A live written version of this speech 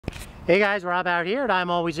Hey guys, Rob out here at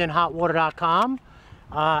ImAlwaysInHotWater.com.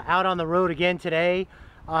 Out on the road again today,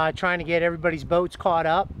 trying to get everybody's boats caught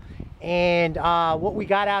up. And what we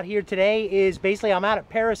got out here today is basically I'm out at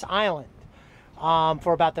Paris Island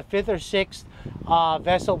for about the 5th or 6th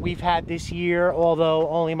vessel we've had this year, although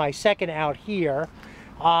only my second out here,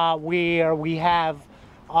 where we have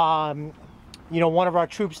you know, one of our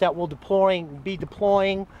troops that will be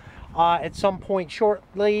deploying at some point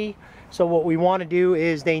shortly. So what we want to do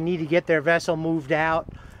is they need to get their vessel moved out,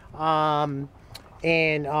 and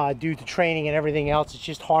due to training and everything else, it's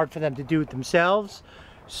just hard for them to do it themselves.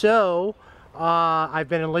 So I've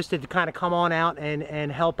been enlisted to kind of come on out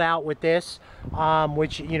and help out with this,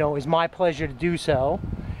 which, you know, is my pleasure to do so.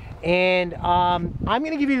 And I'm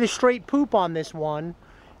going to give you the straight poop on this one.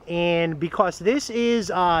 And because this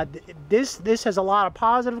is this has a lot of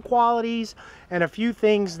positive qualities and a few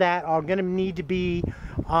things that are going to need to be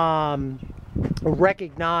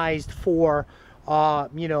recognized for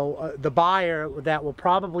you know, the buyer, that will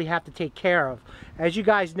probably have to take care of. As you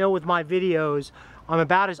guys know, with my videos, I'm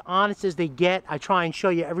about as honest as they get. I try and show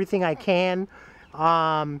you everything I can,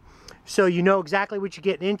 so you know exactly what you're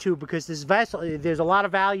getting into, because this vessel, there's a lot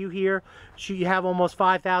of value here. You have almost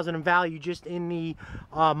 5,000 in value just in the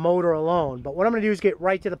motor alone. But what I'm going to do is get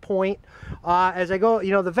right to the point. As I go, you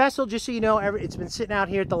know, the vessel, just so you know, it's been sitting out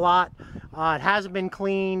here at the lot. It hasn't been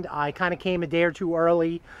cleaned. I kind of came a day or two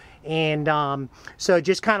early, and so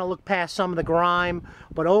just kind of look past some of the grime.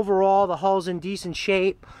 But overall, the hull's in decent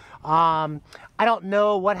shape. I don't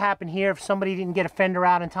know what happened here, if somebody didn't get a fender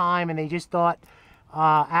out in time and they just thought,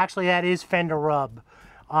 actually that is fender rub.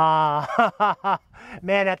 Man,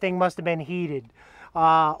 that thing must have been heated.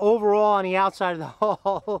 Overall, on the outside of the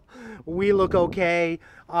hull, we look okay.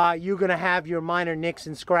 You're going to have your minor nicks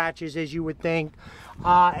and scratches, as you would think.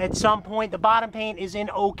 At some point, the bottom paint is in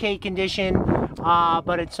okay condition,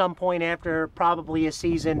 but at some point after probably a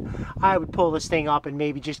season, I would pull this thing up and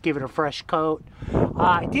maybe just give it a fresh coat.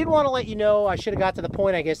 I did want to let you know, I should have got to the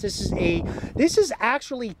point, I guess. This is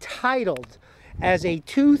actually titled as a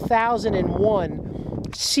 2001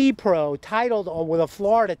 Sea Pro, titled with a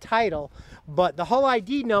Florida title, but the hull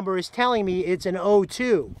ID number is telling me it's an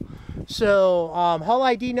 02. So hull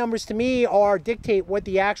ID numbers to me dictate what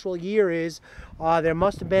the actual year is. There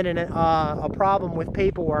must have been a problem with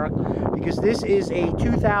paperwork, because this is a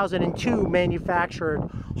 2002 manufactured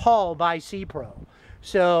hull by Sea Pro.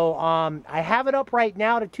 So I have it up right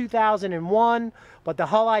now to 2001, but the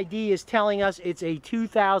hull ID is telling us it's a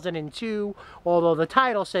 2002, although the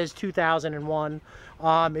title says 2001.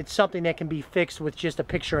 It's something that can be fixed with just a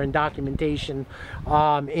picture and documentation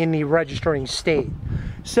in the registering state.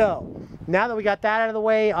 So now that we got that out of the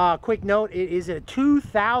way, quick note, it is a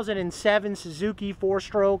 2007 Suzuki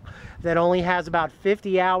 4-stroke that only has about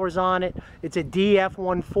 50 hours on it. It's a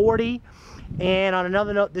DF140. And on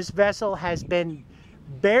another note, this vessel has been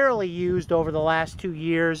barely used over the last 2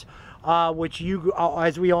 years, which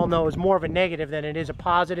as we all know, is more of a negative than it is a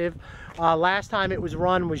positive. Last time it was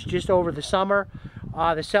run was just over the summer.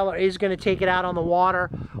 The seller is going to take it out on the water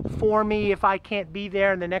for me if I can't be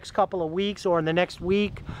there in the next couple of weeks or in the next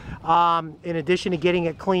week, in addition to getting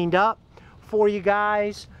it cleaned up for you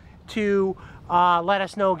guys to let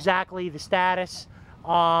us know exactly the status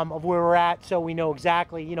of where we're at, so we know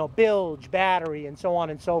exactly, you know, bilge, battery, and so on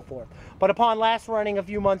and so forth. But upon last running a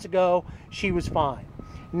few months ago, she was fine.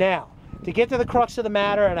 Now, to get to the crux of the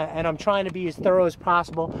matter, and I'm trying to be as thorough as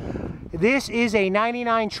possible, this is a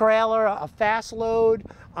 99 trailer, a fast load.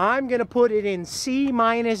 I'm going to put it in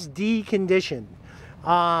C-D condition.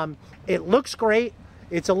 It looks great.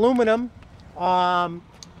 It's aluminum,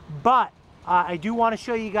 but I do want to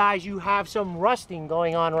show you guys, you have some rusting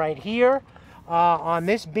going on right here. On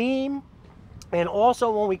this beam, and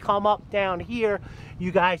also when we come up down here,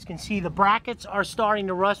 you guys can see the brackets are starting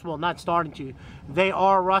to rust. Well, not starting to, they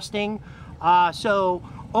are rusting. So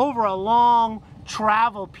over a long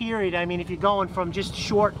travel period, I mean, if you're going from just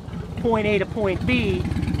short point A to point B,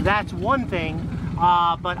 that's one thing,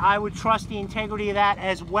 but I would trust the integrity of that,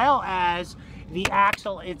 as well as the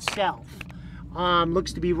axle itself.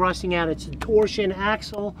 Looks to be rusting out. It's a torsion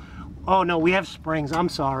axle. Oh no, we have springs, I'm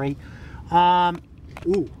sorry.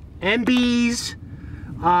 MBs,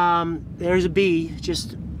 there's a B,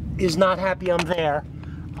 just is not happy I'm there.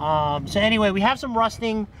 So anyway, we have some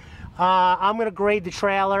rusting. I'm going to grade the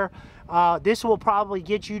trailer. This will probably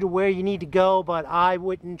get you to where you need to go, but I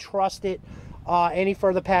wouldn't trust it any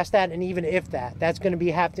further past that, and even if that's going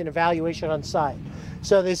to have an evaluation on site.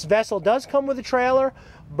 So this vessel does come with a trailer,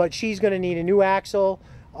 but she's going to need a new axle,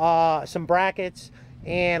 some brackets,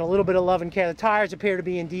 and a little bit of love and care. The tires appear to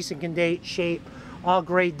be in decent shape. I'll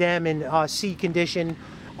grade them in C condition.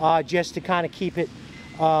 just to kind of keep it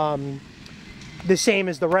the same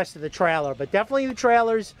as the rest of the trailer. But definitely the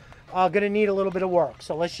trailer's going to need a little bit of work.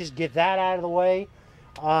 So let's just get that out of the way,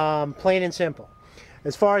 plain and simple.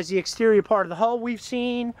 As far as the exterior part of the hull we've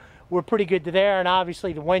seen, we're pretty good to there, and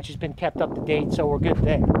obviously the winch has been kept up to date, so we're good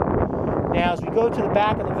there. Now as we go to the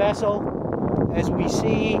back of the vessel, as we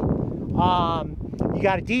see, you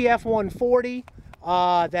got a DF140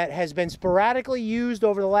 that has been sporadically used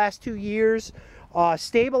over the last 2 years.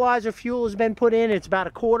 Stabilizer fuel has been put in. It's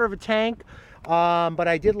about 1/4 of a tank. But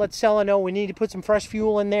I did let Sella know we need to put some fresh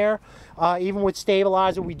fuel in there. Even with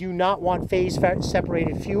stabilizer, we do not want phase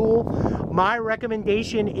separated fuel. My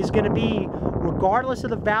recommendation is going to be, regardless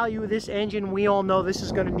of the value of this engine, we all know this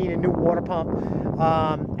is going to need a new water pump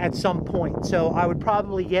at some point. So I would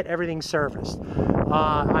probably get everything serviced.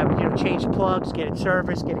 I would, change the plugs, get it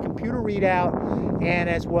serviced, get a computer readout, and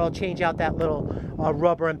as well change out that little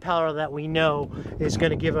rubber impeller that we know is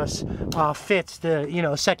going to give us fits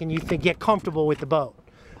to, second you get comfortable with the boat.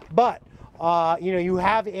 But you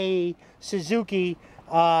have a Suzuki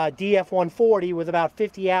DF140 with about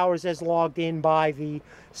 50 hours as logged in by the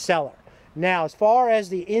seller. Now, as far as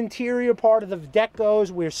the interior part of the deck goes,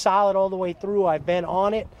 we're solid all the way through. I've been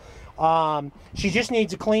on it. She just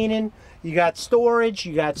needs a cleaning. You got storage,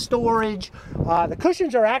 the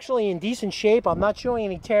cushions are actually in decent shape. I'm not showing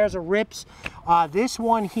any tears or rips. This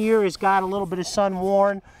one here has got a little bit of sun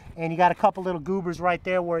worn, and you got a couple little goobers right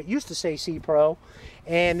there where it used to say C Pro.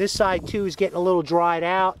 And this side too is getting a little dried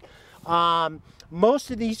out.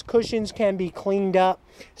 Most of these cushions can be cleaned up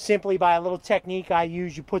simply by a little technique I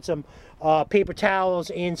use. You put some paper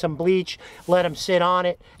towels and some bleach, let them sit on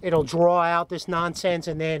it. It'll draw out this nonsense,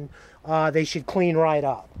 and then they should clean right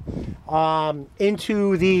up.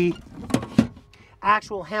 Into the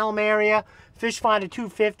actual helm area, Fish Finder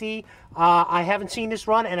 250. I haven't seen this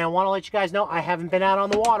run, and I want to let you guys know I haven't been out on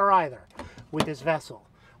the water either with this vessel.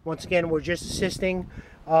 Once again, we're just assisting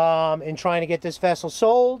in trying to get this vessel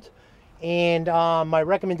sold. And my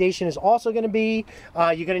recommendation is also going to be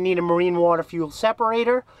you're going to need a marine water fuel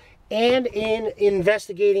separator. And in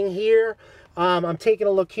investigating here, I'm taking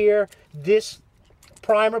a look here, this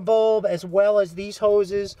primer bulb as well as these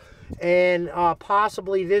hoses and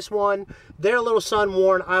possibly this one, they're a little sun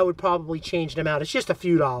worn. I would probably change them out. It's just a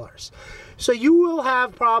few dollars. So you will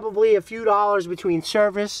have probably a few dollars between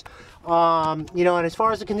service, and as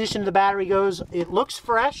far as the condition of the battery goes, it looks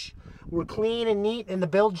fresh. We're clean and neat, and the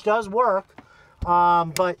bilge does work,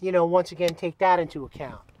 but once again, take that into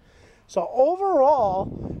account. So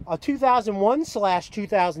overall, a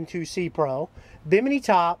 2001/2002 C Pro, bimini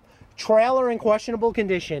top, trailer in questionable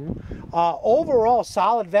condition, overall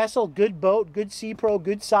solid vessel, good boat, good C Pro,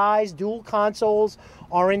 good size, dual consoles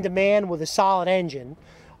are in demand with a solid engine,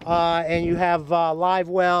 and you have live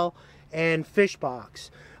well and fish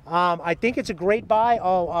box. I think it's a great buy.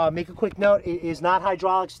 I'll make a quick note. It is not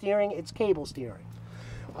hydraulic steering, it's cable steering.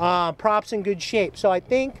 Props in good shape. So I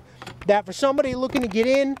think that for somebody looking to get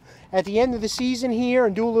in at the end of the season here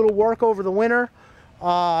and do a little work over the winter,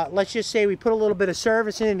 let's just say we put a little bit of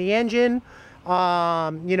service in the engine,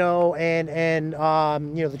 the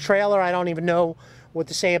trailer, I don't even know what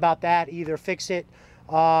to say about that. Either fix it,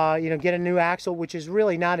 get a new axle, which is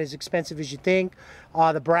really not as expensive as you think.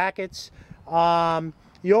 The brackets,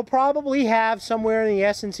 you'll probably have somewhere in the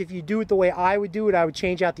essence, if you do it the way I would do it, I would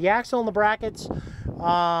change out the axle and the brackets.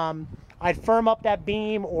 I'd firm up that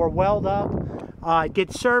beam or weld up,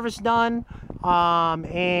 get service done,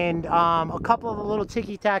 and a couple of the little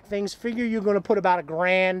ticky-tack things. Figure you're going to put about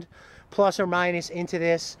 $1,000 plus or minus into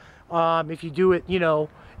this if you do it,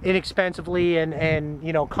 inexpensively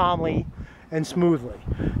and calmly and smoothly.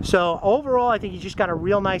 So overall, I think you just got a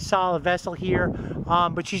real nice solid vessel here,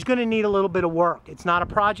 but she's going to need a little bit of work. It's not a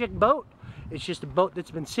project boat. It's just a boat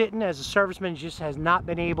that's been sitting as a serviceman, just has not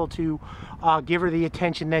been able to give her the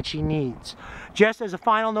attention that she needs. Just as a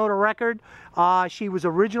final note of record, she was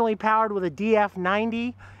originally powered with a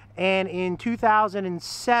DF90, and in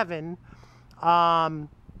 2007, the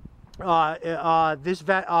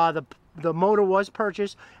motor was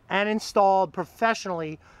purchased and installed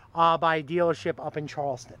professionally by a dealership up in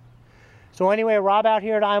Charleston. So anyway, Rob out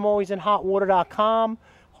here at ImAlwaysInHotWater.com.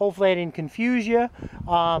 Hopefully I didn't confuse you,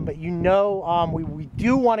 but we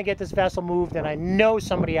do want to get this vessel moved, and I know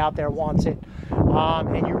somebody out there wants it.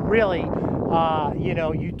 And you really,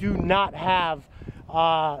 you do not have,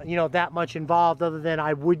 that much involved, other than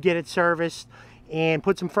I would get it serviced and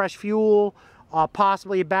put some fresh fuel,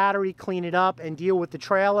 possibly a battery, clean it up, and deal with the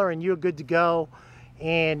trailer, and you're good to go.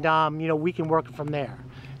 And we can work from there.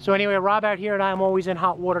 So anyway, Rob out here at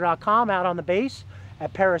ImAlwaysInHotWater.com, out on the base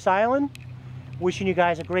at Paris Island. Wishing you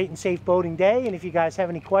guys a great and safe boating day. And if you guys have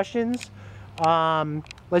any questions,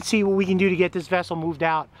 let's see what we can do to get this vessel moved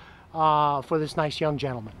out for this nice young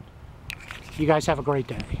gentleman. You guys have a great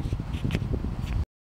day.